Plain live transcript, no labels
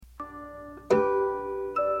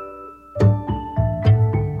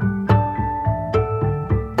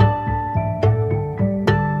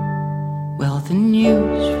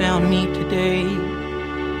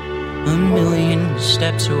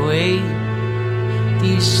steps away.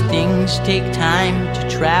 These things take time to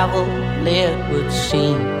travel, it would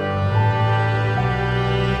seem.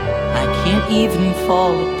 I can't even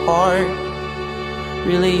fall apart.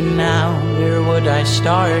 Really now, where would I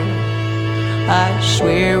start? I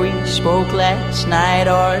swear we spoke last night,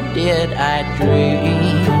 or did I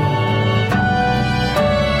dream?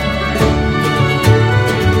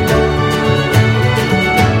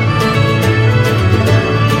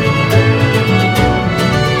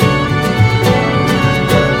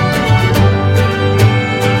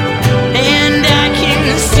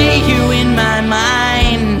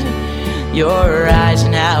 Your eyes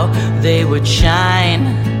and how they would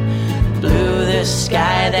shine. Blue, the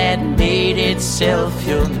sky that made itself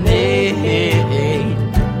your name.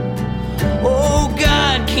 Oh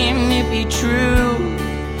God, can it be true?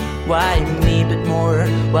 Why me but more,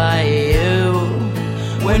 why you?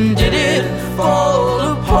 When did it fall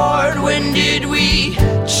apart? When did we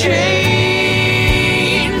change?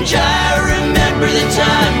 I remember the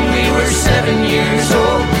time we were 7 years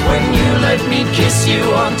old, when you let me kiss you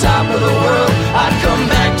on top of the world. I'd come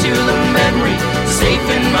back to the memory, safe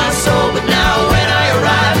in my soul. But now when I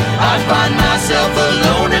arrive, I find myself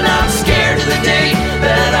alone, and I'm scared of the day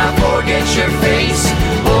that I forget your face.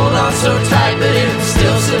 Hold on so tight, but it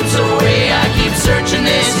still slips away. I keep searching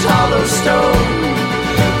this hollow stone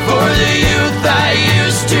for the youth I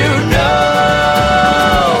used to know.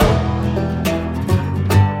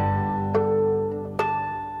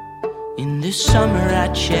 In the summer I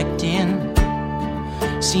checked in,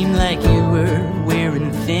 seemed like you were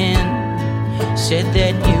wearing thin. Said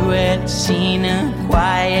that you had seen a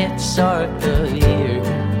quiet sort of year.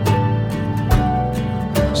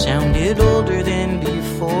 Sounded older than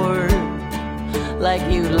before, like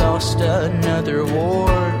you lost another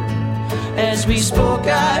war. As we spoke,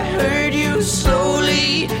 I heard you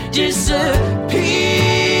slowly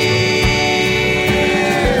disappear.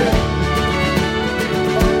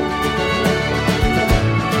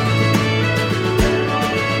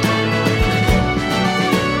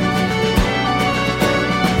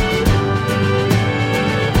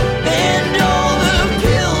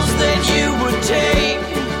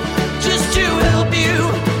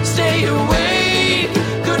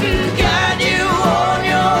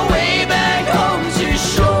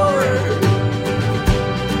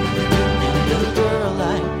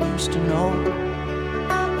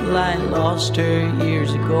 I lost her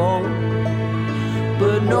years ago,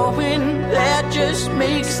 but knowing that just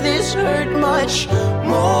makes this hurt much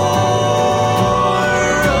more.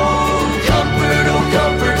 Oh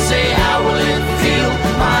comfort, say how will it feel?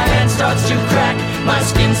 My hand starts to crack, my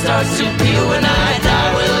skin starts to peel. When I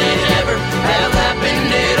die, will it ever have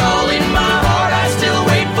happened at all? In my heart I still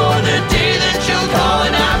wait for the day that you'll call.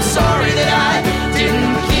 And I'm sorry that I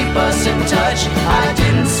didn't keep us in touch. I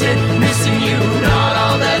didn't sit missing you, not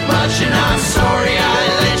all that much. And I'm sorry I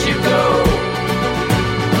let you go,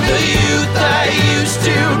 the youth I used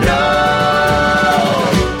to know.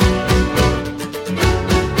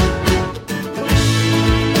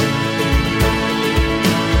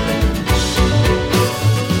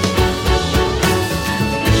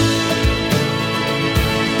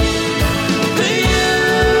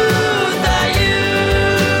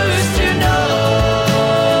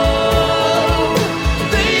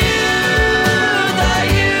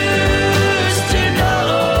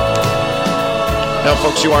 Now,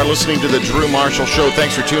 folks, you are listening to The Drew Marshall Show.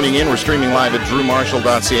 Thanks for tuning in. We're streaming live at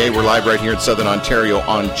drewmarshall.ca. We're live right here in Southern Ontario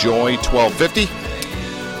on Joy 1250,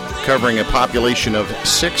 covering a population of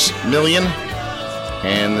 6 million.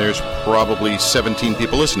 And there's probably 17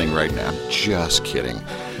 people listening right now. Just kidding.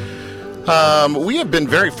 We have been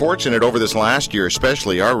very fortunate over this last year,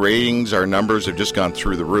 especially. Our ratings, our numbers have just gone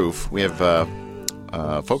through the roof. We have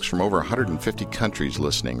folks from over 150 countries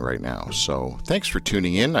listening right now. So thanks for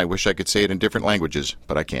tuning in. I wish I could say it in different languages,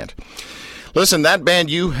 but I can't. Listen, that band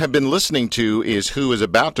you have been listening to is who is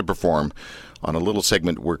about to perform on a little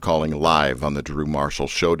segment we're calling Live on the Drew Marshall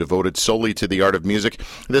Show, devoted solely to the art of music.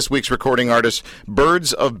 This week's recording artist,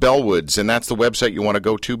 Birds of Bellwoods, and that's the website you want to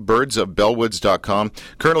go to, birdsofbellwoods.com.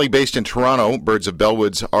 Currently based in Toronto, Birds of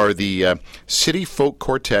Bellwoods are the city folk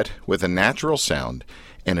quartet with a natural sound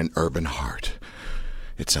and an urban heart.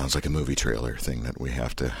 It sounds like a movie trailer thing that we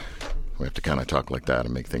have to kind of talk like that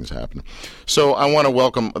and make things happen. So I want to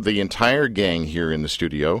welcome the entire gang here in the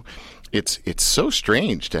studio. It's so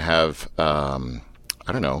strange to have,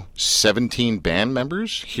 17 band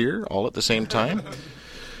members here all at the same time.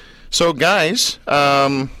 So guys,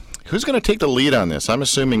 who's going to take the lead on this? I'm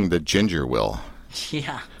assuming that Ginger will.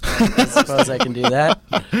 Yeah, I suppose I can do that.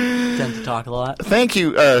 Tend to talk a lot. Thank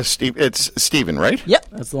you, Steve. It's Steven, right? Yep,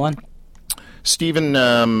 that's the one. Stephen,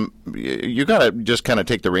 you got to just kind of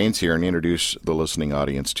take the reins here and introduce the listening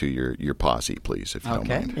audience to your posse, please, if you don't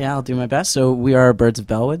mind. Yeah, I'll do my best. So we are Birds of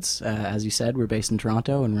Bellwoods. As you said, we're based in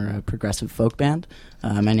Toronto, and we're a progressive folk band.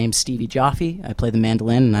 My name's Stevie Joffe. I play the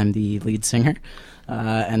mandolin, and I'm the lead singer.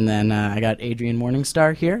 And then I got Adrian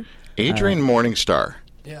Morningstar here. Adrian Morningstar.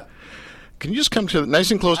 Yeah. Can you just come to nice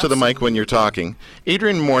and close to the mic when you're talking?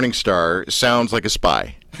 Adrian Morningstar sounds like a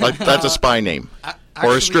spy. Like that's a spy name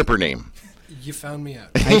or a stripper name. You found me out.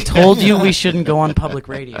 I told you we shouldn't go on public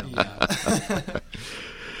radio. The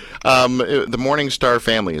Morningstar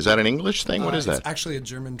family, is that an English thing? What is that? It's actually a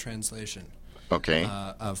German translation. Okay.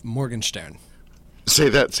 Of Morgenstern. Say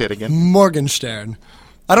it again. Morgenstern.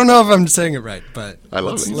 I don't know if I'm saying it right, but I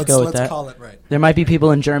love it. Let's go with let's that. call it right. There might be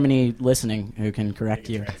people in Germany listening who can correct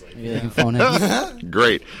you. Maybe they can phone in.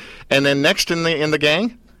 Great. And then next in the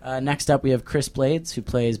gang? Next up, we have Chris Blades, who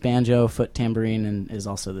plays banjo, foot tambourine, and is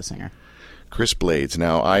also the singer. Chris Blades.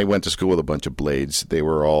 Now, I went to school with a bunch of Blades. They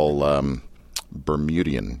were all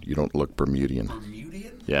Bermudian. You don't look Bermudian.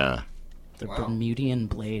 Bermudian? Yeah. The Bermudian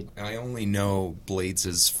Blade. I only know Blades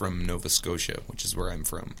is from Nova Scotia, which is where I'm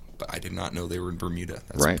from. But I did not know they were in Bermuda.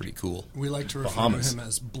 That's Right. pretty cool. We like to refer to him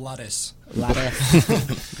as Bloodis.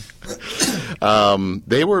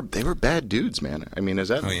 They were bad dudes, man. I mean, is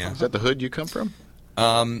that the hood you come from?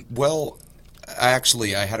 Well, I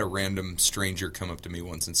had a random stranger come up to me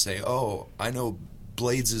once and say, "Oh, I know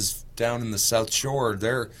Blades is down in the South Shore.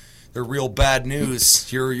 They're real bad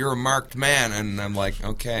news. You're a marked man." And I'm like,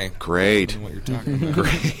 "Okay, Great. I don't know what you're talking about."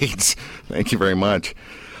 Great. Thank you very much.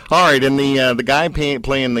 All right, and the guy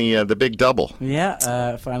playing the big double.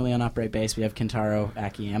 Yeah, finally on upright bass, we have Kentaro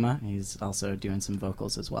Akiyama. He's also doing some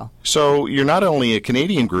vocals as well. So you're not only a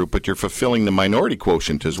Canadian group, but you're fulfilling the minority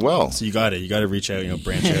quotient as well. So you got to reach out,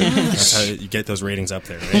 branch out. That's how you get those ratings up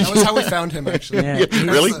there, right? That was how we found him, actually. Yeah.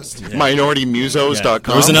 Really? Yeah. MinorityMusos.com?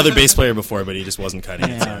 There was another bass player before, but he just wasn't cutting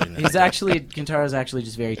it. Yeah. Kentaro's actually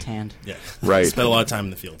just very tanned. Yeah. Right. Spent a lot of time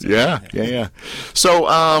in the field. So. Yeah. So,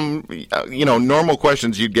 normal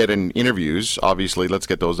questions you'd get in interviews. Obviously, let's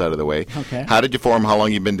get those out of the way. Okay. How did you form? How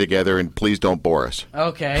long you been together? And please don't bore us.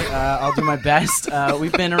 Okay, I'll do my best.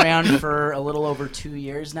 We've been around for a little over 2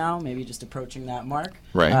 years now, maybe just approaching that mark.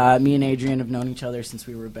 Right. Me and Adrian have known each other since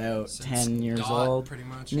we were about 10 years old. Pretty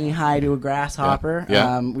much. Knee-high to a grasshopper.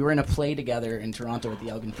 Yeah. We were in a play together in Toronto at the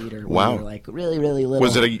Elgin Theatre when Wow. we were like really, really little.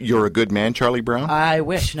 Was it You're a Good Man, Charlie Brown? I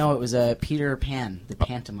wish. No, it was Peter Pan, the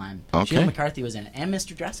pantomime. Okay. Sheila McCarthy was in it, and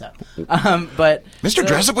Mr. Dressup. But Mr.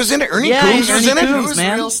 Dressup was in it? Ernie yeah, Coombs was Ernie in it? Coombs, It was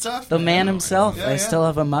man. real stuff, The man. man himself. Yeah, I yeah. still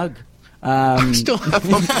have a mug. Still have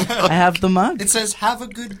them. I have the mug. It says, "Have a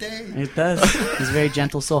good day." It does. He's a very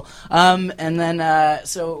gentle soul. And then,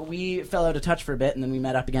 so we fell out of touch for a bit, and then we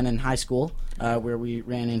met up again in high school, where we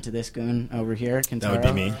ran into this goon over here, Kentaro. That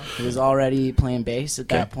would be me. He was already playing bass at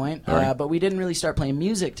that point, All right. but we didn't really start playing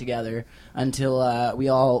music together until we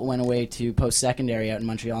all went away to post-secondary out in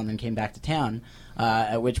Montreal and then came back to town,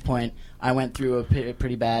 at which point I went through a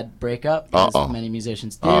pretty bad breakup, as many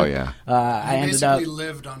musicians do. Oh, yeah. I ended basically up...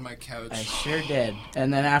 lived on my couch. I sure did.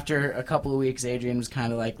 And then after a couple of weeks, Adrian was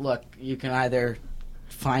kind of like, look, you can either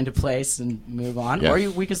find a place and move on, Yeah.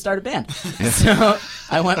 or we can start a band. So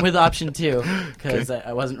I went with option 2 because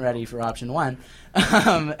I wasn't ready for option 1.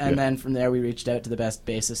 And then from there, we reached out to the best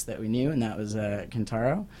bassist that we knew, and that was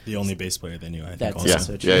Kentaro. The only bass player they knew, I think. That's also.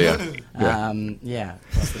 also true. Yeah.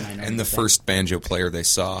 Plus the minority And the thing. first banjo player they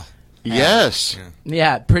saw. Yes.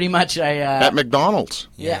 Yeah, pretty much. At McDonald's.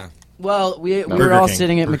 Yeah. Well, we were Burger all King.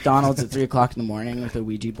 sitting at McDonald's at 3 o'clock in the morning with a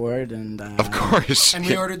Ouija board, and Of course. And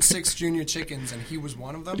we ordered 6 junior chickens, and he was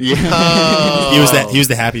one of them. Yeah. He was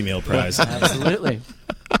the Happy Meal prize. absolutely.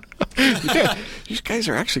 These guys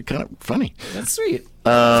are actually kind of funny. That's sweet.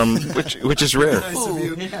 Which is rare. Nice of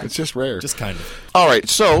you. It's just rare. Just kind of. All right,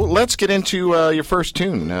 so let's get into your first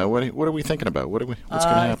tune. What are we thinking about? What's going to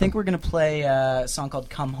happen? I think we're going to play a song called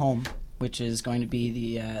 "Come Home," which is going to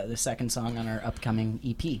be the second song on our upcoming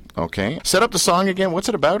EP. Okay. Set up the song again. What's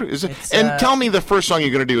it about? Is it? It's, And tell me the first song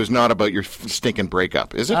you're going to do is not about your stinking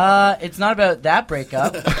breakup, is it? It's not about that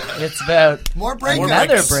breakup. It's about More breakups.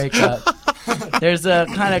 another breakup. There's a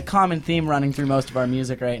kind of common theme running through most of our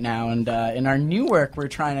music right now, and in our new work, we're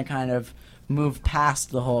trying to kind of move past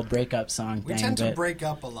the whole breakup song We thing. tend to but- break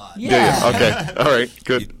up a lot. Yeah. Okay. All right. You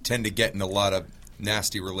Good. tend to get in a lot of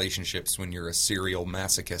nasty relationships when you're a serial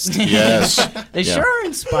masochist. Yes. They Yeah. sure are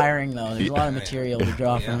inspiring, though. There's a lot of material to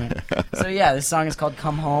draw from it. So yeah, this song is called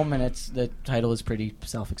 "Come Home," and the title is pretty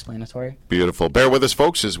self-explanatory. Beautiful. Bear with us,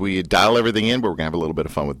 folks, as we dial everything in, but we're going to have a little bit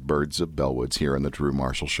of fun with Birds of Bellwoods here on the Drew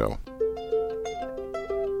Marshall Show.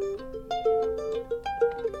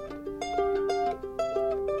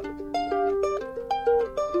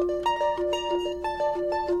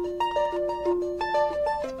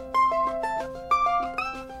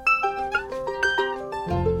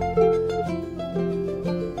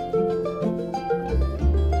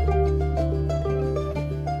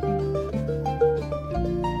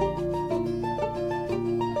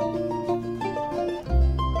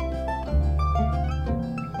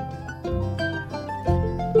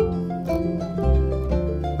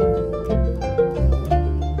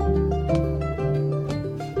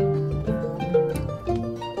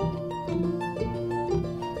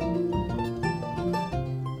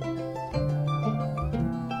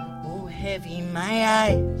 my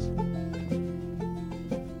eyes.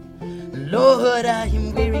 Lord, I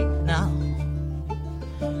am weary now,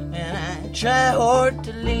 and I try hard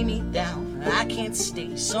to lay me down. I can't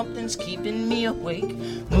stay, something's keeping me awake.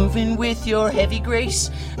 Moving with your heavy grace,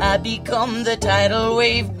 I become the tidal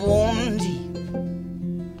wave born deep.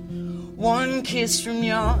 One kiss from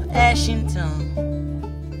your ashen tongue,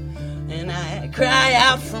 and I cry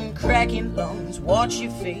out from cracking lungs. Watch you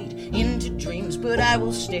fade into dreams, but I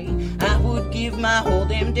will stay. I would give my whole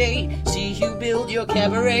damn day, see you build your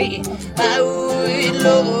cabaret. I would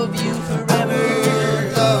love you forever,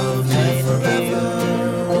 love you forever.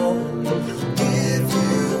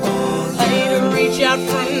 I'd reach out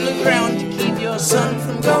from the ground to keep your sun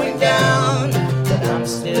from going down, but I'm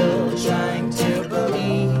still trying to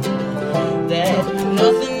believe that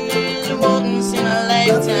nothing is once in a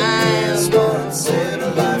lifetime. Once in a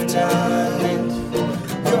lifetime.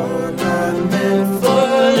 You're not meant for.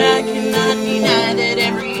 But I cannot deny that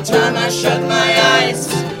every time I shut my eyes,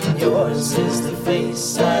 yours is the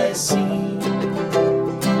face I see.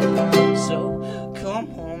 So come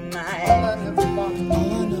home, my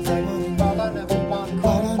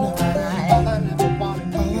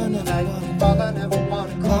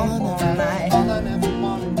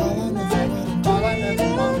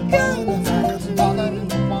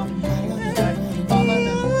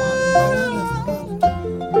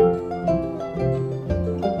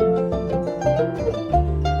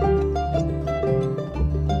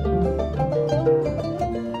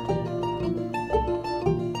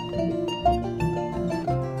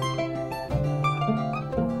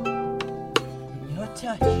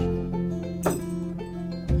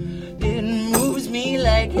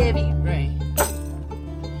heavy rain,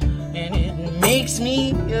 and it makes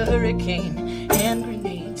me a hurricane. And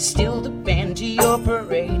grenades still the band to your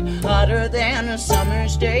parade, hotter than a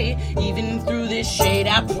summer's day. Even through this shade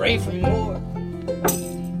I pray for more,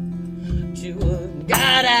 to a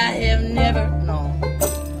God I have never known,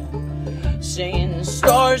 saying,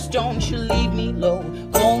 stars, don't you leave me low,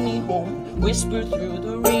 call me home, whisper through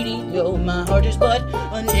the radio. My heart is but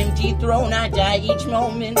an empty throne, I die each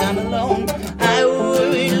moment I'm alone. I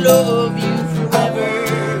would love you forever,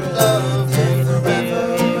 love you forever.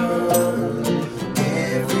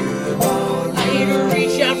 Give you all. I'd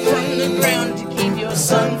reach out from the ground to keep your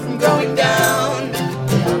sun from going down.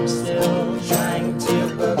 I'm still trying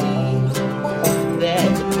to believe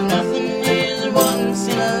that nothing is once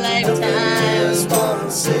in a lifetime.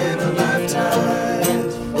 Once in a lifetime.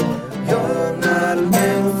 You're not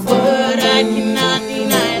meant for. But I cannot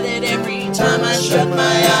deny that every time I shut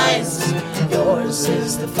my eyes, yours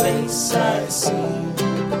is the face I see.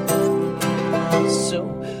 So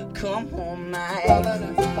come home, my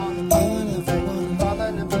come home, my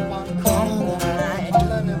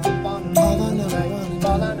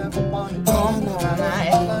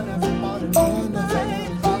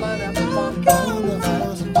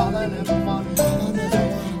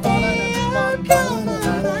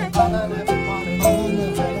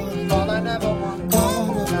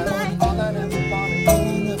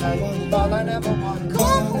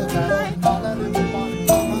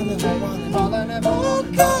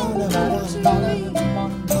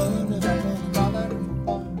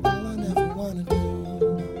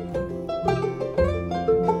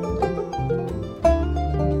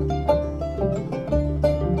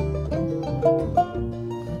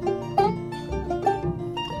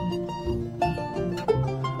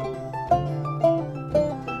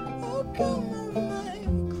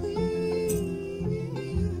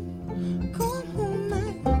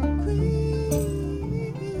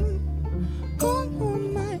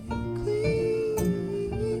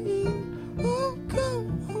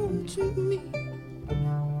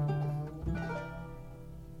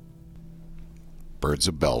Birds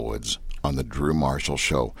of Bellwoods on the Drew Marshall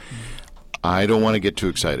Show. I don't want to get too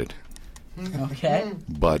excited, Okay.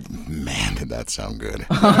 but man, did that sound good.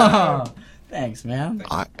 Thanks, man.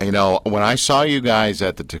 When I saw you guys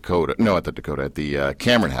at the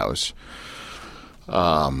Cameron House,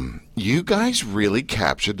 you guys really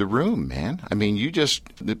captured the room, man. I mean,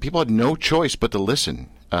 the people had no choice but to listen.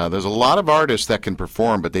 There's a lot of artists that can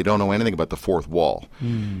perform, but they don't know anything about the fourth wall.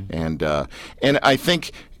 And I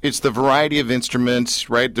think it's the variety of instruments,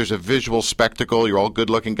 right? There's a visual spectacle. You're all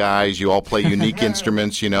good-looking guys. You all play unique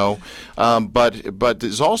instruments, But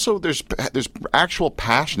there's actual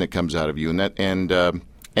passion that comes out of you, and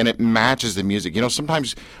it matches the music.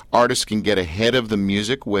 Sometimes artists can get ahead of the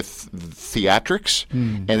music with theatrics,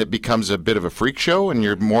 and it becomes a bit of a freak show, and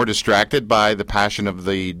you're more distracted by the passion of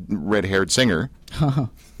the red-haired singer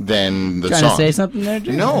than the Trying song. to say something there,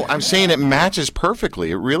 Jim? No, I'm saying it matches perfectly.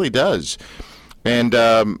 It really does. And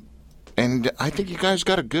And I think you guys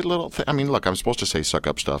got a good little thing. I mean, look, I'm supposed to say suck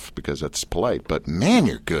up stuff because that's polite, but man,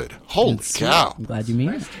 you're good. Holy cow. I'm glad you mean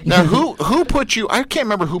it. Now, who put you, I can't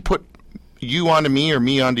remember who put you onto me or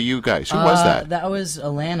me onto you guys. Who was that? That was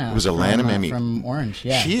Alana. It was Alana Mimi. From Orange,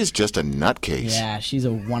 yeah. She is just a nutcase. Yeah, she's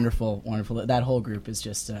a wonderful, that whole group is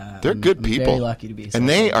just... They're good people. Very lucky to be and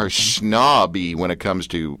they are snobby when it comes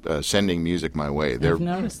to sending music my way. I've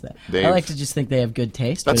noticed that. I like to just think they have good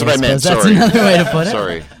taste. That's what I meant, that's sorry. Another way to put it.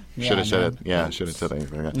 Sorry. Should have said it. Yeah, should have said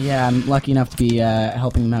anything like that. Yeah, I'm lucky enough to be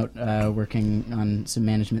helping them out, working on some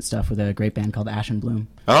management stuff with a great band called Ash and Bloom.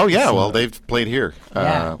 Oh yeah, well they've played here.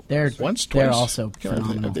 Yeah, they're twice. They're also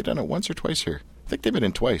phenomenal. Have they done it once or twice here? I think they've been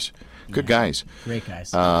in twice. Good guys. Great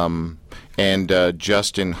guys. And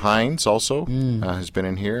Justin Hines also has been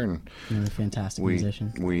in here, and a fantastic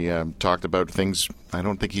musician. We talked about things I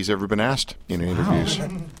don't think he's ever been asked in interviews.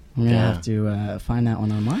 I'm gonna have to find that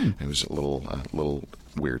one online. It was a little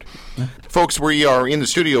weird. Folks, we are in the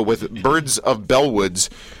studio with Birds of Bellwoods.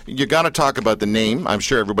 You got to talk about the name. I'm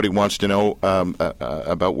sure everybody wants to know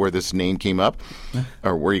about where this name came up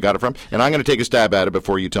or where you got it from. And I'm going to take a stab at it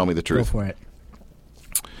before you tell me the truth. Go for it.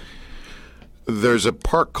 There's a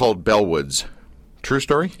park called Bellwoods. True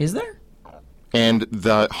story? Is there? And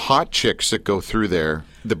the hot chicks that go through there,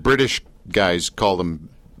 the British guys call them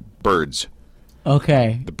birds.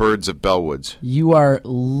 Okay. The Birds of Bellwoods. You are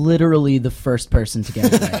literally the first person to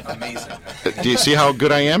get it right. Amazing. Do you see how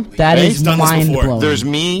good I am? That is done this before. mind-blowing. There's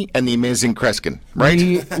me and the amazing Kreskin, right?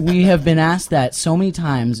 We have been asked that so many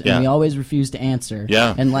times, and Yeah. we always refuse to answer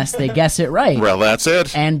Yeah. unless they guess it right. Well, that's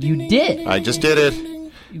it. And you did. I just did it.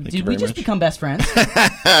 Did we just become best friends?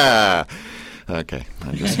 Okay,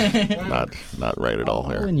 I'm just not right at all I'll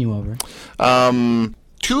here. win you over.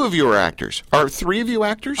 Two of you are actors. Are three of you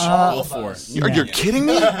actors? All four. You're kidding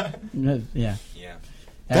me? No, yeah. Yeah.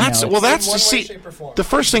 That's I know, well. That's one way, see. shape, or form. The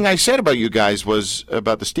first thing I said about you guys was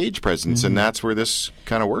about the stage presence, and that's where this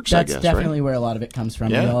kind of works. That's I guess, definitely right? where a lot of it comes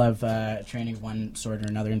from. Yeah. We all have training of one sort or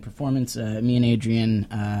another in performance. Me and Adrian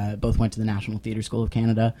both went to the National Theatre School of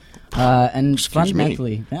Canada, and Excuse me.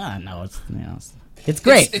 fundamentally, it's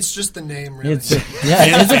great. It's just the name, really. It's a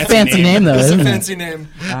fancy name though, It's a isn't fancy name.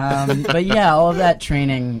 it? But yeah, all of that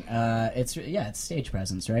training, it's stage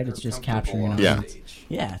presence, right? It's just capturing it on Yeah. stage.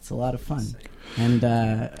 Yeah, it's a lot of fun. And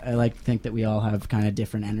I like to think that we all have kind of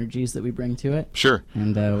different energies that we bring to it. Sure.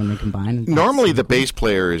 And when they combine, Normally, the bass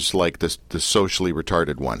player is like the socially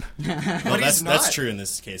retarded one. Well, he's that's not. true in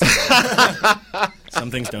this case. Some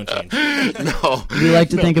things don't change. No. we like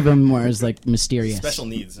to think of them more as like mysterious. Special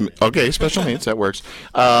needs. Okay, special needs, that works.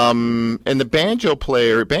 And the banjo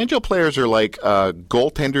players are like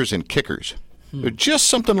goaltenders and kickers. They're just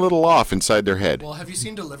something a little off inside their head. Well, have you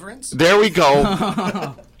seen Deliverance? There we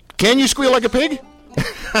go. Can you squeal like a pig?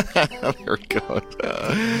 There we go.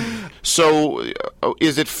 So,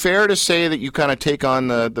 is it fair to say that you kind of take on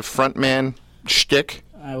the front man shtick?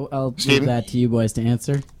 I'll Steven? leave that to you boys to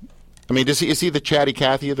answer. I mean, is he the chatty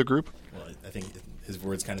Cathy of the group? Well, I think his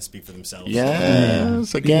words kind of speak for themselves.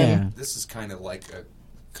 Yes, again. Yeah. This is kind of like a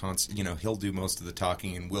constant. He'll do most of the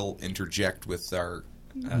talking, and we'll interject with our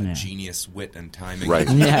genius wit and timing. Right.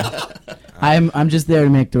 Yeah. I'm just there to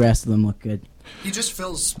make the rest of them look good. He just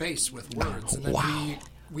fills space with words, and then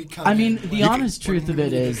we come. I mean, in the honest truth of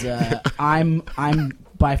it is, I'm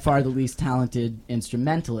by far the least talented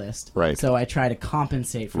instrumentalist. Right. So I try to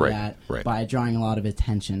compensate for Right, that right. by drawing a lot of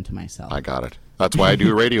attention to myself. I got it. That's why I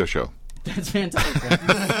do a radio show. That's fantastic.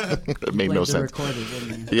 That made no sense.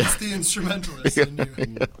 Yeah. It's the instrumentalist in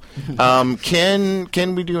you.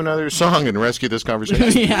 Can we do another song and rescue this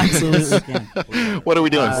conversation? Yeah, absolutely can. What are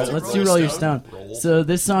we doing? Let's do Roll Your Stone. So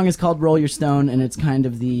this song is called Roll Your Stone, and it's kind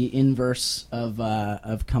of the inverse of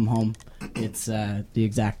Come Home. It's the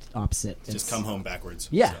exact opposite. Just come home backwards.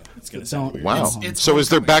 Yeah. So it's going to sound weird. Wow. It's So is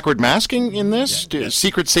there homecoming. backward masking in this?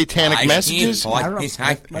 Secret satanic messages?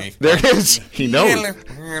 There it is. He knows.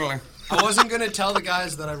 I wasn't going to tell the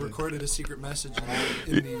guys that I recorded a secret message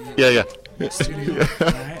in the Yeah. studio.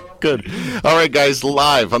 Good. All right, guys,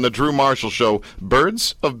 live on the Drew Marshall Show,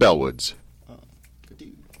 Birds of Bellwoods.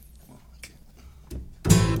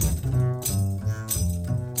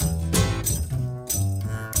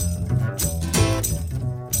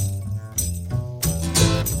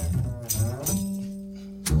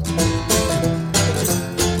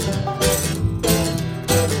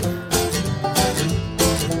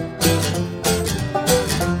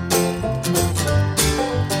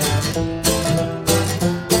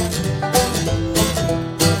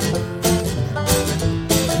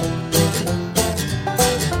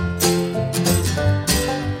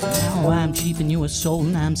 Now I'm cheap and you are sold,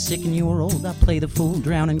 and I'm sick and you are old. I play the fool,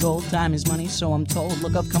 drown in gold. Time is money, so I'm told.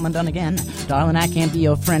 Look up, come undone again. Darling, I can't be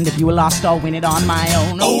your friend. If you were lost, I'll win it on my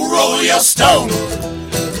own. Oh, roll your stone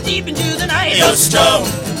Deep into the night, your stone,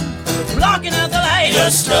 blocking out the light. your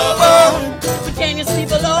stone, But can you sleep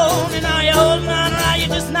alone? And are you holding on, or are you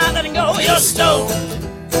just not letting go? your stone,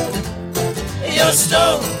 your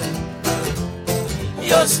stone,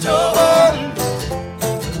 your stone.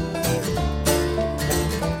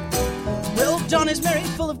 Well, dawn is merry,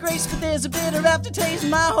 full of grace, but there's a bitter aftertaste.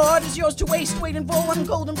 My heart is yours to waste, waiting for one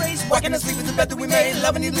cold embrace. Why can't I sleep in the bed that we made,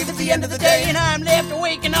 loving you leave at the end of the day, and I'm left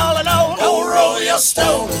awake and all alone. Oh, roll your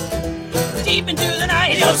stone, Deep into the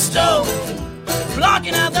night, your stone,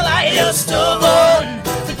 blocking out the light. your stone,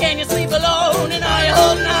 But can you sleep alone? And are you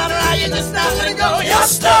holding on, or are you just not letting go? your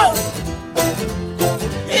stone,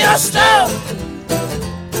 your stone,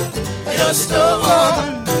 your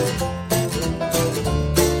stone.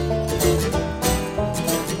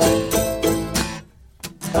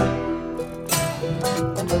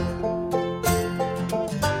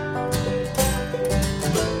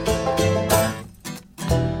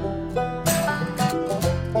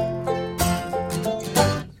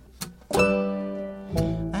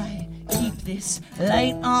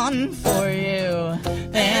 Light on for you,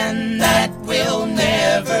 And that will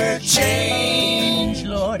never change.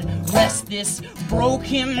 Lord, rest this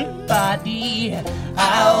broken body.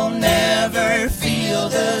 I'll never feel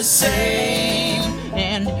the same.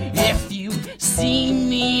 And if you see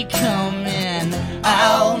me coming,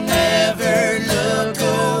 I'll never look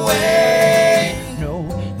away. no,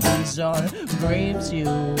 these are graves you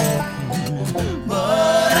open.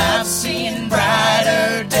 But I've seen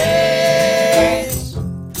brighter days.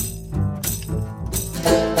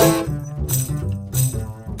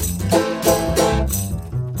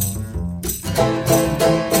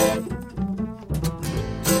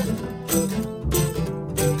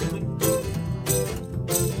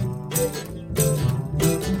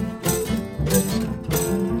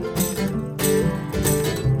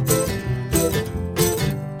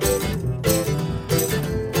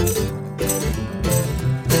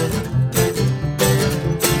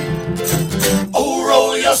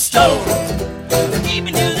 Your stone, Deep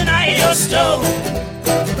into the night, your stone,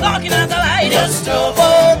 blocking out the light. your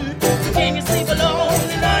stone, Can you sleep alone?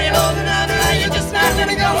 And are you holding on, or are you just not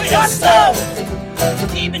letting go? your stone,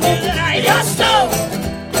 Deep into the night, your stone,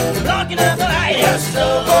 blocking out the light. your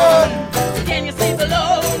stone, Can you sleep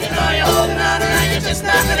alone? And are you holding on, or are you just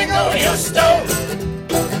not letting go? your stone,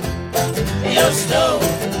 your stone,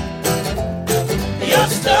 your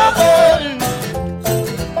stone.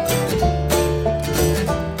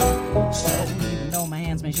 Even though my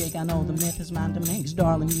hands may shake, I know the myth is mine to make.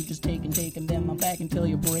 Darling, you just take and take and bend my back until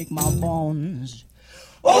you break my bones.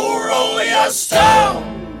 Oh, roll your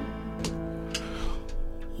stone.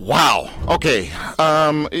 Wow. Okay.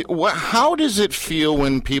 How does it feel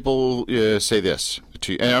when people say this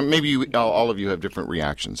to you? And maybe all of you have different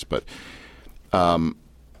reactions, but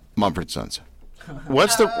Mumford & Sons.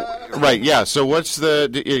 What's the right? Yeah. So what's the?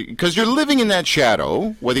 Because you're living in that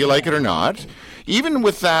shadow, whether you like it or not. Even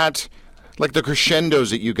with that, like the crescendos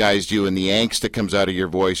that you guys do and the angst that comes out of your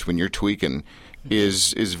voice when you're tweaking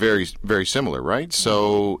is very, very similar, right?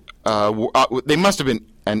 So they must have been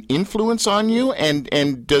an influence on you,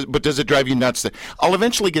 but does it drive you nuts? I'll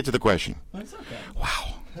eventually get to the question. It's okay.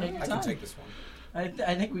 Wow. Take your I time. can take this one.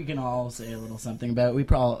 I think we can all say a little something about it. We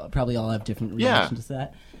probably all have different reactions to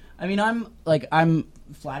that. I mean, I'm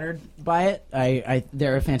flattered by it.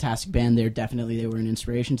 They're a fantastic band. They were an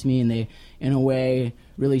inspiration to me, and they, in a way,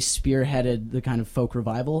 really spearheaded the kind of folk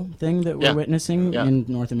revival thing that we're witnessing in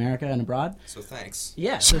North America and abroad. So thanks.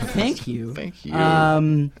 Yeah. So thank you. Thank you.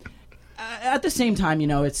 At the same time,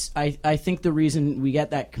 I think the reason we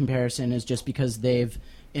get that comparison is just because they've,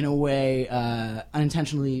 in a way,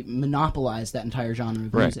 unintentionally monopolized that entire genre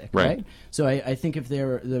of music, right? So I think if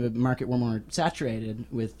the market were more saturated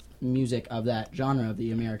with music of that genre, of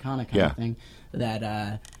the Americana kind of thing,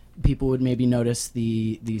 that people would maybe notice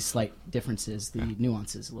the slight differences, the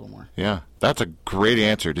nuances a little more. Yeah, that's a great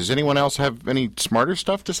answer. Does anyone else have any smarter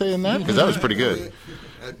stuff to say than that? Because that was pretty good.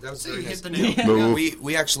 That was very nice. Hit the nail.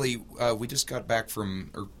 We actually we just got back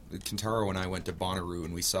from, Kentaro and I went to Bonnaroo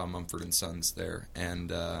and we saw Mumford & Sons there,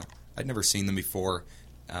 and I'd never seen them before,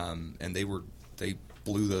 and they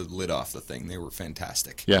blew the lid off the thing. They were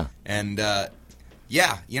fantastic. Yeah. And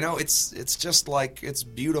it's just like, it's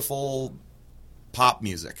beautiful pop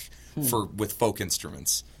music with folk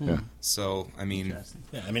instruments. Yeah. So, I mean...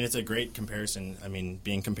 Yeah, I mean, it's a great comparison. I mean,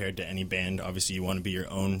 being compared to any band, obviously you want to be your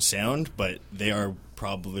own sound, but they are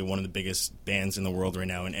probably one of the biggest bands in the world right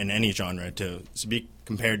now in any genre. To be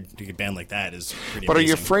compared to a band like that is pretty But amazing. are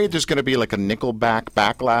you afraid there's going to be like a Nickelback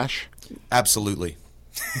backlash? Absolutely.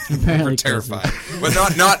 Apparently We're terrified. But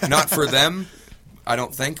not for them, I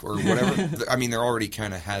don't think, or whatever. I mean, there already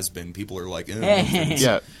kind of has been. People are like, Hey.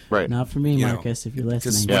 Yeah, right. Not for me, You know, Marcus, if you're because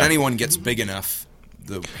listening. when anyone gets big enough,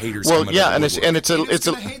 the haters Well, come out yeah, of and the it's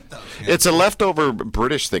woodwork. a Hate those. it's a leftover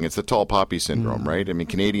British thing. It's the tall poppy syndrome, right? I mean,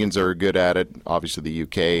 Canadians are good at it. Obviously, the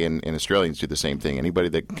UK and Australians do the same thing. Anybody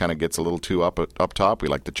that kind of gets a little too up top, we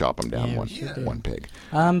like to chop them down Yeah, we sure do. one peg.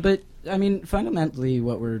 But I mean, fundamentally,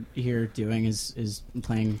 what we're here doing is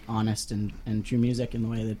playing honest and true music in the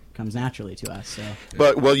way that comes naturally to us. So,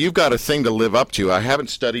 But well, you've got a thing to live up to. I haven't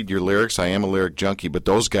studied your lyrics. I am a lyric junkie, but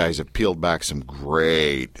those guys have peeled back some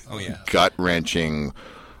great, gut wrenching.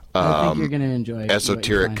 I think you're going to enjoy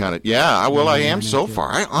Esoteric kind of, yeah. Well, I am so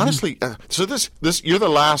far. I honestly, so this you're the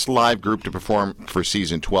last live group to perform for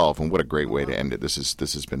season 12, and what a great way to end it. This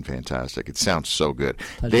has been fantastic. It sounds so good.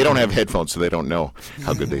 They don't have headphones, so they don't know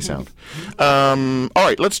how good they sound. All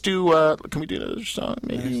right, let's do. Can we do another song?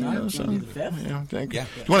 Maybe another song. Yeah, thank you.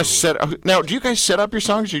 You want to set now? Do you guys set up your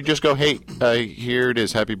songs, or you just go, "Hey, here it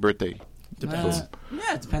is, happy birthday"? Yeah,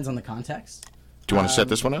 it depends on the context. Do you want to set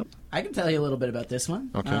this one up? I can tell you a little bit about this one.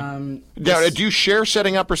 Okay. Now, do you share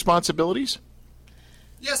setting up responsibilities?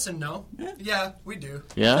 Yes and no. Yeah, we do.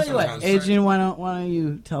 Yeah. Tell you what, Sometimes. Adrian, why don't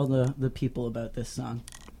you tell the people about this song?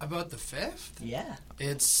 About the fifth? Yeah.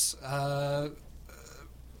 It's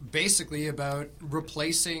basically about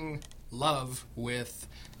replacing love with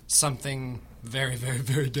something very, very,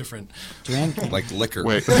 very different. Drinking. Like liquor.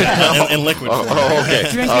 Wait. and liquid. Okay.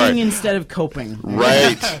 Drinking All right. instead of coping.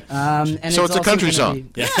 Right. And So it's a also country gonna song.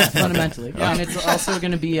 be- yeah, fundamentally. Yeah, and it's also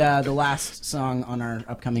going to be the last song on our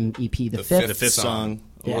upcoming EP, the fifth. The fifth song.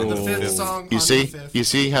 Yeah. The Oh. fifth song You on see? the fifth. You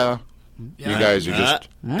see how Yeah. you guys are just...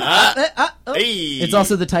 Oh. Hey. It's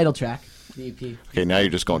also the title track, the EP. Okay, now you're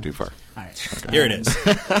just going too far. All right. Here it is.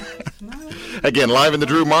 Again, live in the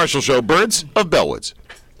Drew Marshall Show, Birds of Bellwoods.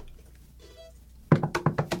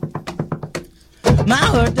 My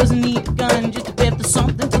heart doesn't need a gun just to pep for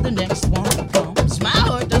something till the next one comes. My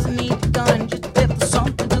heart doesn't need a gun just to pep for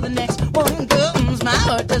something till the next one comes. My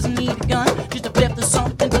heart doesn't need a gun just to pep for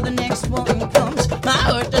something till the next one comes. My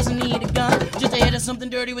heart doesn't need a gun just to hit us something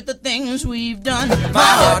dirty with the things we've done. My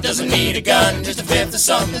heart doesn't need a gun just to pip for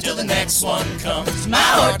something till the next one comes. My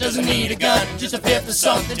heart doesn't need a gun just to pip for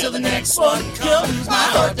something till the next one comes. My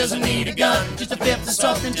heart doesn't need a gun just to pip for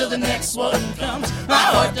something till the next one comes. My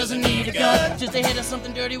heart doesn't need a gun Just to hit us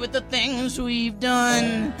something dirty with the things we've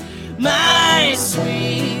done. My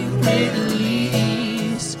sweet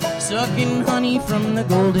lilies, sucking honey from the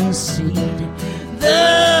golden seed.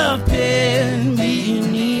 The pen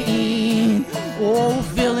beneath, oh,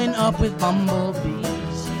 filling up with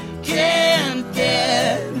bumblebees. Can't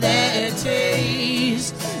get that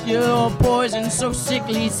taste, your poison so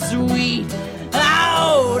sickly sweet,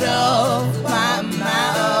 out of my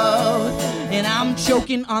mouth, and I'm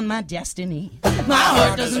choking on my destiny. My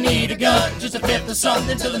heart doesn't need a gun just to pip for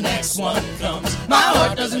something till the next one comes. My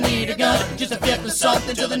heart doesn't need a gun just to pip for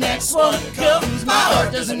something till the next one comes. My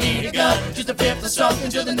heart doesn't need a gun just to pip for something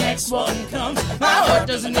till the next one comes. My heart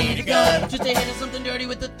doesn't need a gun Just to hit us something dirty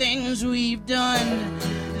with the things we've done.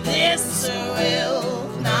 This will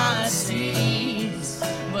not cease,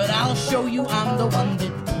 but I'll show you I'm the one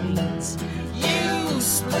that bleeds. You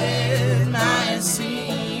split my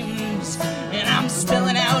seams, and I'm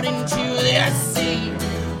spilling out into the sea.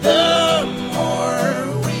 The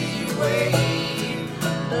more we wait,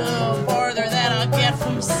 the farther that I'll get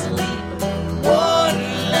from sleep. One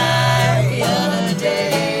lie a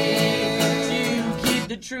day to keep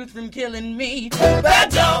the truth from killing me. Bad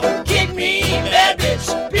dog, kick me, bad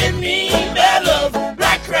bitch, pin me, bad love,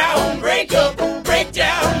 black crown, break up, break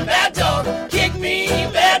down, bad dog, kick me,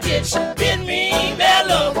 bad bitch, pin me, bad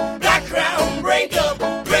love, black crown, break up,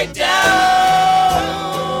 break down.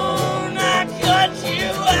 I cut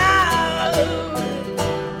you out,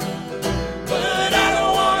 but I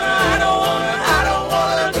don't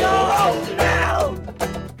wanna go home now.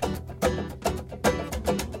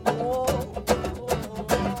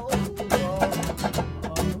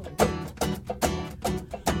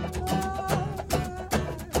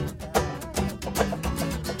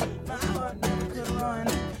 My heart never could run.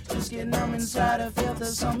 Just get numb inside. I felt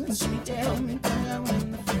there's something sweet to help me come down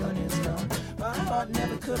when the feeling is gone. My heart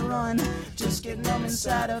never could run. Just get numb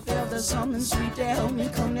inside. I felt there's something sweet to help me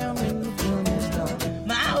come down when the feeling is gone.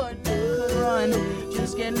 My heart never could run.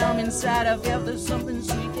 just get numb inside. I felt there's something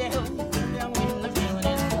sweet to help me come down when the feeling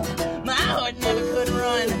is gone. My heart never could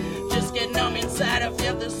run, just get numb inside. I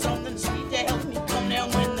felt there's something sweet to help me come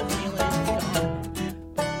down when the feeling is gone.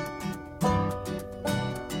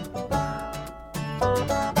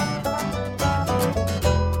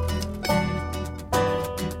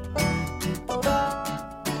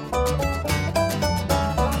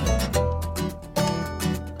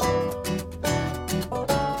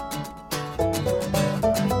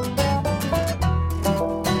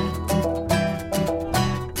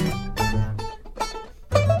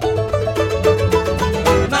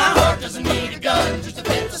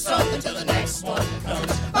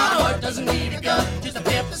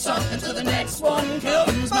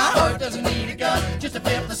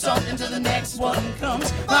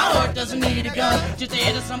 Just to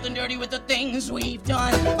hit something dirty with the things we've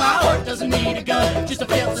done. My heart doesn't need a gun, just to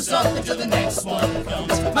feel the something till the next one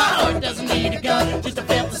comes. My heart doesn't need a gun, just to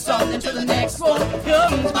feel the something till the next one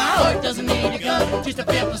comes. My heart doesn't need a gun, just to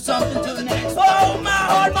feel the something till the next. Oh, my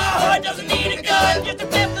heart doesn't need a gun, just to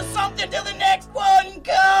feel the something till the next one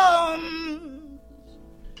comes.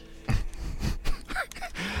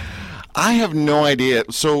 I have no idea.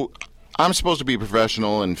 So I'm supposed to be a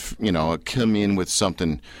professional and, come in with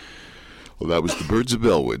something. Well, that was the Birds of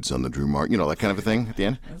Bellwoods on the Drew Martin, that kind of a thing at the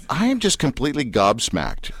end. I am just completely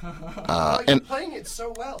gobsmacked. You're playing it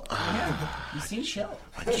so well. You seem chill.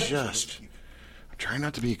 I'm trying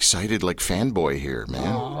not to be excited like fanboy here,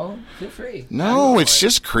 man. Oh, feel free. No, it's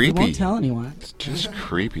just We creepy. won't tell anyone. It's just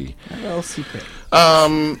creepy. A little secret.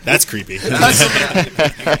 That's creepy. We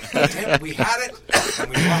had it, and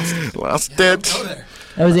we lost it. Lost it. Go there.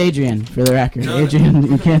 That was Adrian, for the record.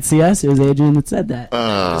 Adrian, you can't see us. It was Adrian that said that.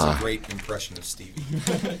 That was a great impression of Stevie.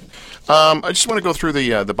 I just want to go through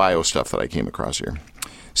the bio stuff that I came across here.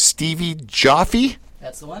 Stevie Joffe?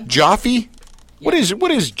 That's the one? Joffe? What is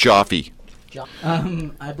Joffe?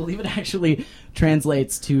 I believe it actually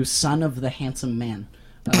translates to son of the handsome man.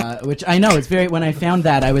 Which I know it's very. When I found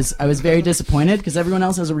that, I was very disappointed because everyone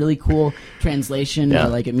else has a really cool translation. Yeah.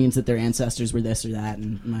 Like it means that their ancestors were this or that,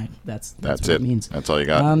 and that's what it means. That's all you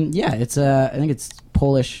got. Yeah, it's I think it's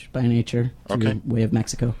Polish by nature. Okay. Way of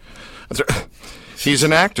Mexico. That's right. He's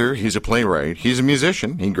an actor. He's a playwright. He's a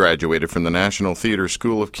musician. He graduated from the National Theatre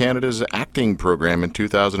School of Canada's acting program in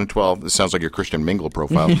 2012. This sounds like your Christian Mingle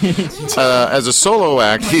profile. As a solo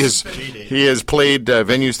act, he has played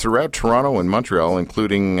venues throughout Toronto and Montreal,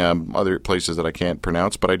 including other places that I can't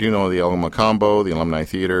pronounce, but I do know the El Macombo, the Alumni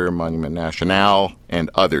Theatre, Monument National,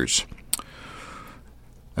 and others.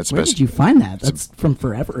 That's Where did you find that? That's from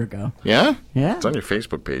forever ago. Yeah? Yeah. It's on your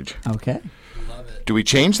Facebook page. Okay. Do we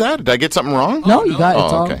change that? Did I get something wrong? No, you got it.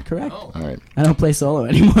 It's all okay. correct. All right. I don't play solo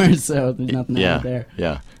anymore, so there's nothing out there.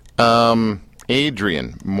 Yeah.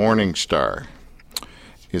 Adrian Morningstar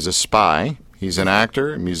is a spy. He's an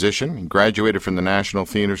actor, a musician. He graduated from the National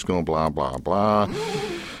Theatre School, blah, blah, blah.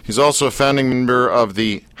 He's also a founding member of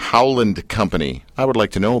the Howland Company. I would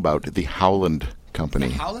like to know about the Howland Company.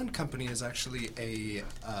 The Howland Company is actually a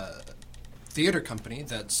theater company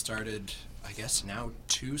that started, I guess now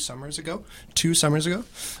 2 summers ago.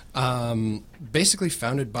 Basically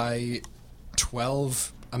founded by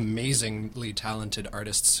 12 amazingly talented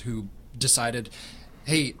artists who decided,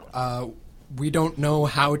 hey, we don't know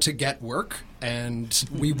how to get work, and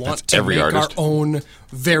we want to make our own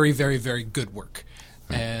very, very, very good work.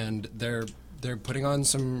 And they're putting on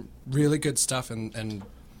some really good stuff and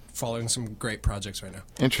following some great projects right now.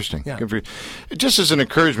 Interesting. Yeah. Good for you. Just as an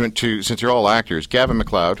encouragement to, since you're all actors, Gavin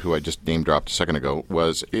MacLeod, who I just name dropped a second ago,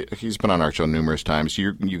 he's been on our show numerous times.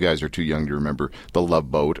 You guys are too young to remember The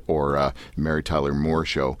Love Boat or Mary Tyler Moore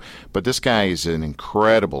Show. But this guy is an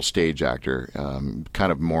incredible stage actor,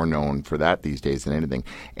 kind of more known for that these days than anything.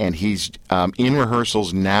 And he's in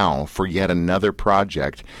rehearsals now for yet another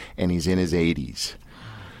project, and he's in his 80s.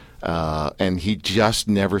 And he just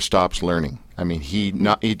never stops learning. I mean, he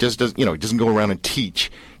just doesn't, he doesn't go around and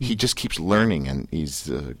teach. He just keeps learning, and he's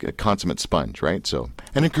a consummate sponge, right? So,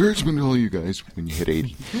 an encouragement to all you guys when you hit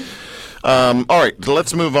 80. All right,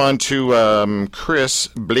 let's move on to Chris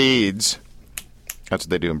Blades. That's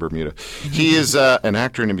what they do in Bermuda. He is an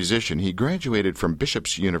actor and a musician. He graduated from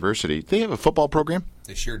Bishop's University. They have a football program?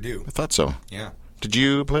 They sure do. I thought so. Yeah. Did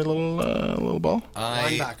you play a little ball?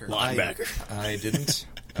 Linebacker. I didn't.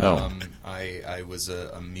 No. I was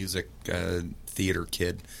a music theater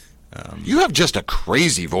kid. You have just a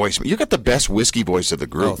crazy voice. You got the best whiskey voice of the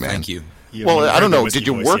group, man. Thank you. Well, I don't know. Did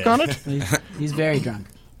you work on it? He's very drunk.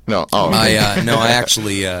 No. Oh. I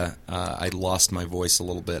actually I lost my voice a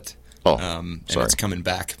little bit. Oh, and sorry. it's coming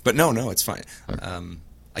back. But no, it's fine.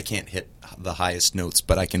 I can't hit the highest notes,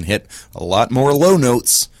 but I can hit a lot more low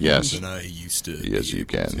notes Yes. than I used to. Yes, be you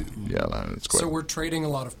able can. to. Yeah, that's quite. So we're trading a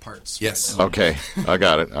lot of parts. Yes. Okay, I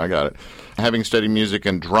got it. Having studied music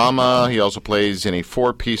and drama, he also plays in a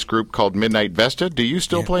 4-piece group called Midnight Vesta. Do you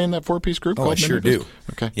still play in that 4-piece group? Oh, I called sure Midnight do.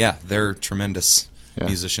 Vesta? Okay. Yeah, they're tremendous Yeah.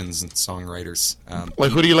 musicians and songwriters.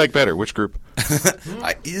 Like, who do you like better? Which group?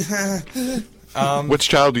 Which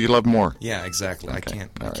child do you love more? Yeah, exactly. I can't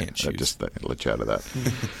choose. I just let you out of that.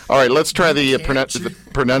 All right, let's try the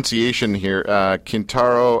pronunciation here.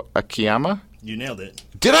 Kintaro Akiyama. You nailed it.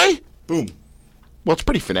 Did I? Boom. Well, it's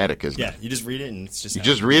pretty phonetic, isn't Yeah, it? you just read it and it's just... You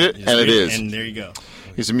just read it, and it is. And there you go.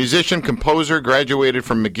 He's a musician, composer, graduated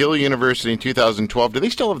from McGill University in 2012. Do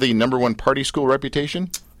they still have the #1 party school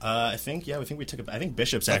reputation? I think we took I think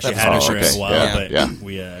Bishop's Thought actually that had was- it for okay. a while, Yeah, but yeah.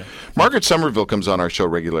 we... Margaret Somerville comes on our show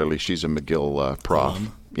regularly. She's a McGill prof.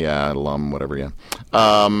 Alum. Yeah, alum, whatever, yeah.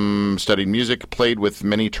 Studied music, played with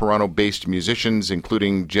many Toronto-based musicians,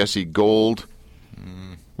 including Jesse Gold.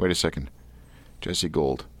 Wait a second. Jesse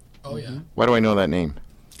Gold. Oh, yeah. Why do I know that name?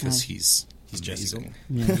 Because he's Jesse amazing.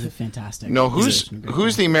 Yeah, he's a fantastic. No, who's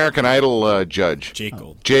the American Idol judge? Jake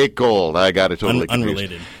Gold. Jake Gold. I got it totally confused.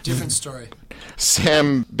 Unrelated. Different story.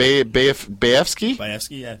 Sam Bayevsky?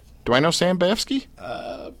 Bayevsky, yeah. Do I know Sam Bayevsky?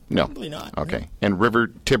 No. Probably not. Okay. And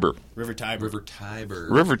River Tiber. River Tiber. River Tiber.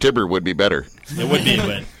 River Tiber would be better. It would be,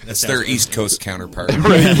 but... That's their East Coast counterpart.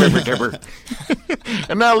 River Tiber.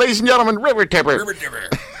 And now, ladies and gentlemen, River Tiber. River Tiber.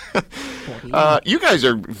 You guys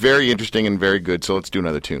are very interesting and very good, so let's do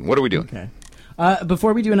another tune. What are we doing? Okay.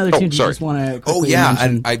 Before we do another tune, do you sorry. just want to? Oh yeah,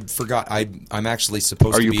 and I forgot. I'm actually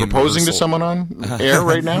supposed Are to you be proposing in to rehearsal. someone on air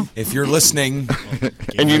right now? If you're listening,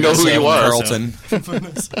 And you know who you are. Carlton.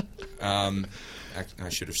 I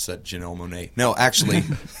should have said Janelle Monáe. No, actually,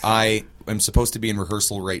 I am supposed to be in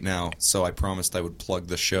rehearsal right now, so I promised I would plug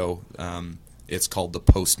the show. It's called The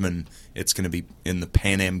Postman. It's going to be in the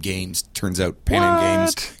Pan Am Games. Turns out Pan Am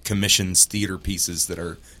Games commissions theater pieces that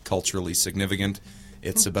are culturally significant.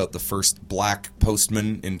 It's about the first black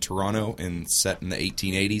postman in Toronto and set in the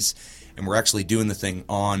 1880s. And we're actually doing the thing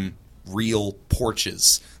on real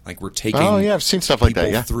porches. Like we're taking I've seen stuff like that,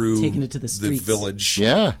 people yeah. through Taking it to the streets. village.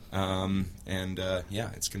 Yeah.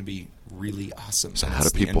 It's going to be really awesome. So And how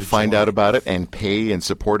it's do the people end of find July. out about it and pay and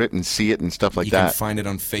support it and see it and stuff like You that? can find it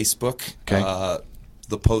on Facebook. Okay.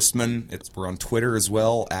 The Postman. We're on Twitter as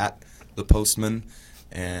well, at The Postman.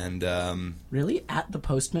 And Really, at the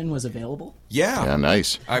Postman was available. Yeah,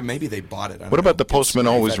 nice. Maybe they bought it. I don't What about know. The Postman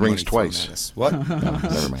I've Always had Rings money thrown Twice? at us. What? No,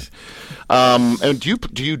 never mind. And do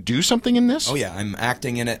you do something in this? Oh yeah, I'm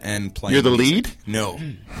acting in it and playing. You're the music.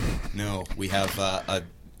 lead? No. We have a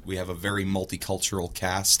very multicultural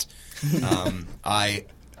cast. I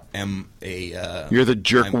am a. You're the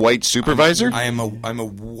jerk white supervisor? I'm a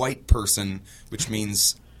white person, which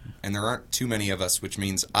means, and there aren't too many of us, which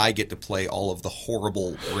means I get to play all of the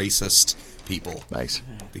horrible racist people. Nice.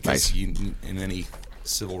 Because in any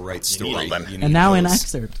civil rights story, Well, then. you need And now in those.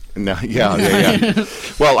 excerpt. No, yeah.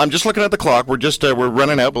 Well, I'm just looking at the clock. We're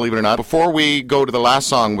running out, believe it or not. Before we go to the last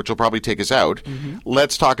song, which will probably take us out,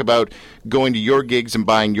 let's talk about going to your gigs and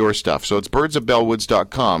buying your stuff. So it's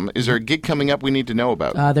birdsofbellwoods.com. Is there a gig coming up we need to know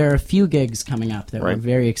about? There are a few gigs coming up that Right. we're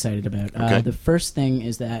very excited about. Okay. The first thing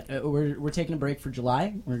is that we're taking a break for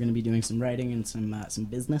July. We're going to be doing some writing and some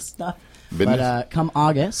business stuff. Business? But come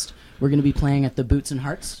August, we're going to be playing at the Boots and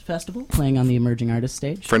Hearts Festival, playing on the Emerging Artist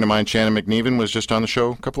stage. A friend of mine, Shannon McNeven, was just on the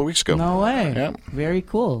show a couple of weeks ago. No way. Yeah. Very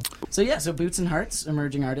cool. So Boots and Hearts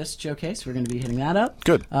Emerging Artist Showcase. We're going to be hitting that up.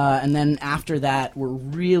 Good. And then after that, we're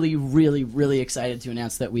really, really, really excited to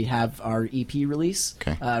announce that we have our EP release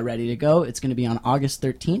ready to go. It's going to be on August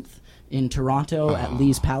 13th in Toronto at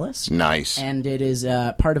Lee's Palace. Nice. And it is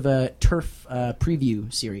part of a Turf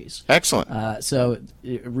preview series. Excellent. So,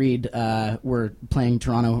 Reed, we're playing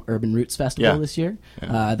Toronto Urban Roots Festival this year.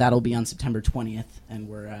 That'll be on September 20th, and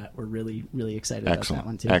we're really, really excited about that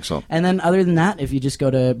one, too. Excellent. And then other than that, if you just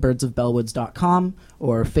go to birdsofbellwoods.com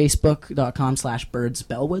or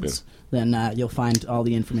facebook.com/birdsbellwoods, then you'll find all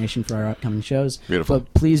the information for our upcoming shows. Beautiful.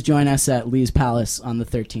 But please join us at Lee's Palace on the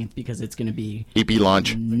 13th, because it's going to be EP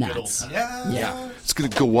launch. nuts. Yeah. It's going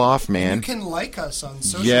to go off, man. You can like us on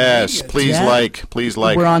social Yes, media. please Yeah. please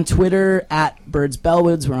like. We're on Twitter at Birds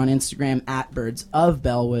Bellwoods. We're on Instagram at Birds of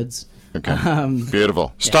Bellwoods. Okay.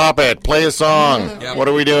 Beautiful. Stop it. Play a song. What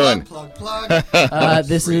are we doing? Plug.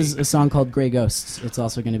 This is a song called Grey Ghosts. It's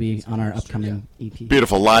also going to be on our upcoming E EP.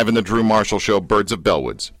 Beautiful. Live in the Drew Marshall Show, Birds of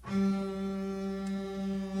Bellwoods.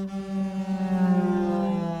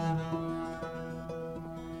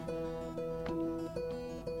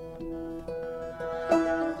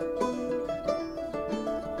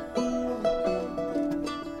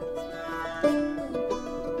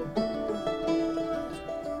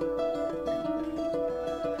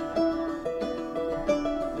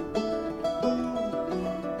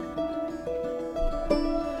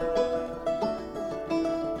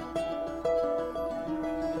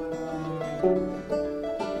 In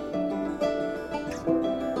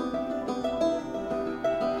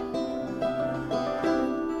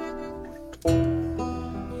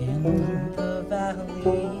the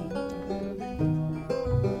valley,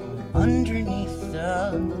 underneath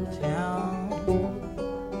the town,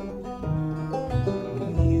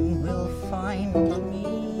 you will find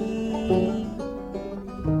me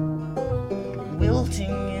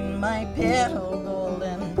wilting in my pale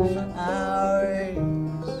golden hours,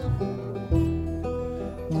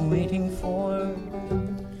 waiting for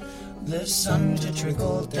the sun to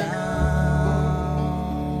trickle down.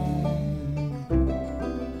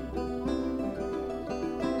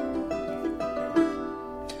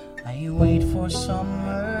 I wait for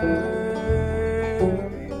summer,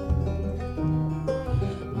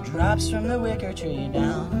 drops from the wicker tree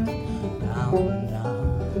down, down,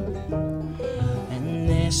 down, and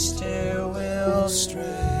this stair will stray,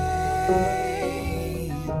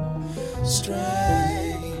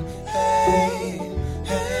 stray, hey,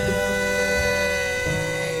 hey.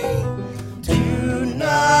 Do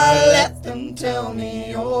not let them tell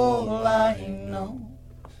me all I know.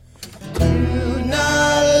 Do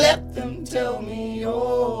not let them tell me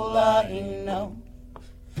all I know.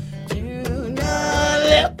 Do not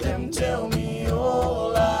let them tell me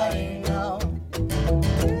all I know.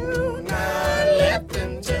 Do not let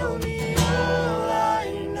them tell me all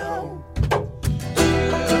I know. Do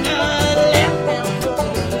not let them pull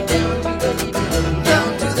me down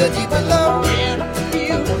to the deep below. When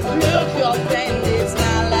you look up and it's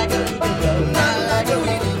not like a week ago, not like a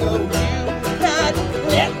week ago. Do not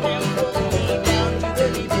let them pull me down to the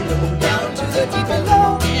deep below, down to the deep below.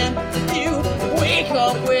 And you wake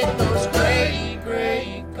up with those gray, gray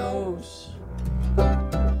ghosts.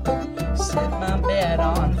 Set my bed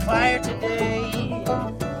on fire today.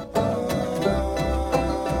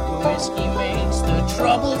 Whiskey makes the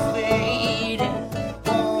trouble fade.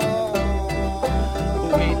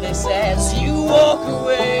 Weightless as you walk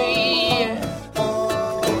away.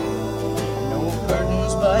 No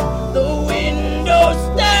curtains, but the window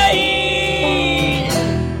stays.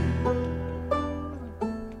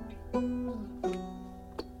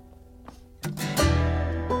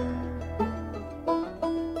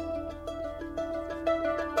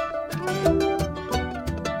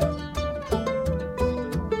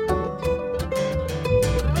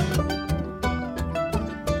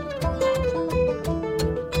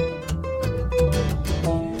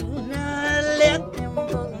 Do not let them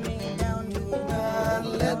pull me down. Do not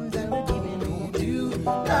let them give me. Do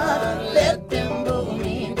not let them pull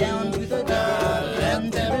me down to the dark.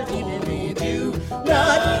 Let them give me. Do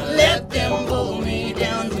not let them pull me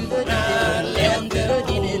down to the dark. Let them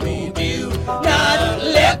give me. Do not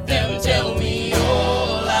let them tell me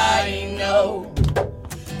all I know. Do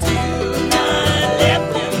not let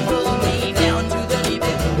them pull me down to the deep,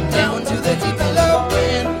 down to the deep below.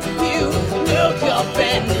 When you look up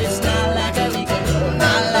and it's not like a week ago,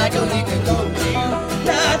 not like a week ago. Do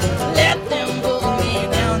not let them pull me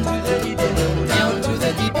down to the deep below, down to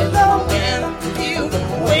the deep below. When you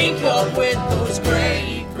wake up with those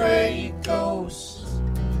gray, gray ghosts,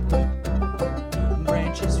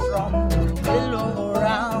 branches from the willow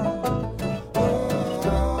around.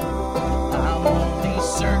 I'm only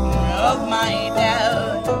certain of my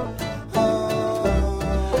doubt.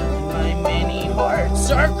 My many hearts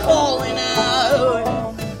are calling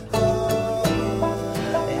out,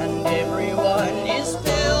 and everyone is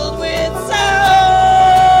filled with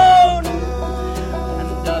sound.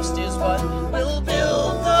 And dust is what will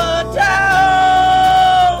build the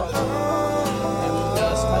town. And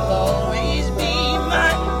dust will always be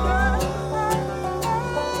my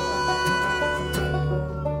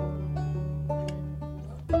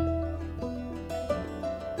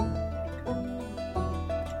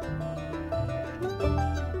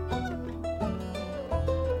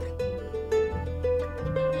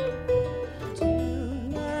Do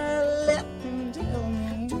not let them tell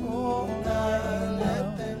me all I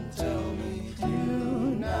let them tell me. Do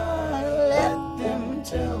not let them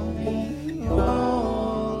tell me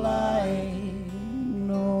all I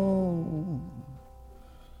know.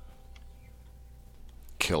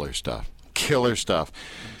 Killer stuff. Killer stuff.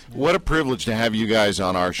 What a privilege to have you guys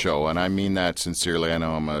on our show, and I mean that sincerely. I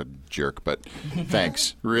know I'm a jerk, but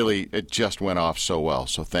thanks. Really, it just went off so well,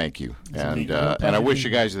 so thank you. And I wish you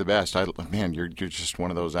guys the best. Man, you're just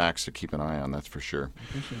one of those acts to keep an eye on, that's for sure.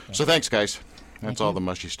 So thanks, guys. That's all the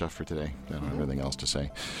mushy stuff for today. I don't have anything else to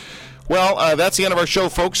say. Well, that's the end of our show,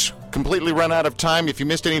 folks. Completely run out of time. If you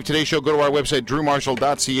missed any of today's show, go to our website,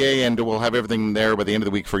 drewmarshall.ca, and we'll have everything there by the end of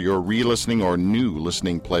the week for your re-listening or new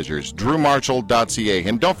listening pleasures. drewmarshall.ca.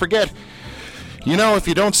 And don't forget, You know, if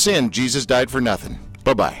you don't sin, Jesus died for nothing.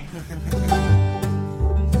 Bye-bye.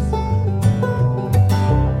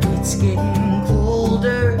 It's getting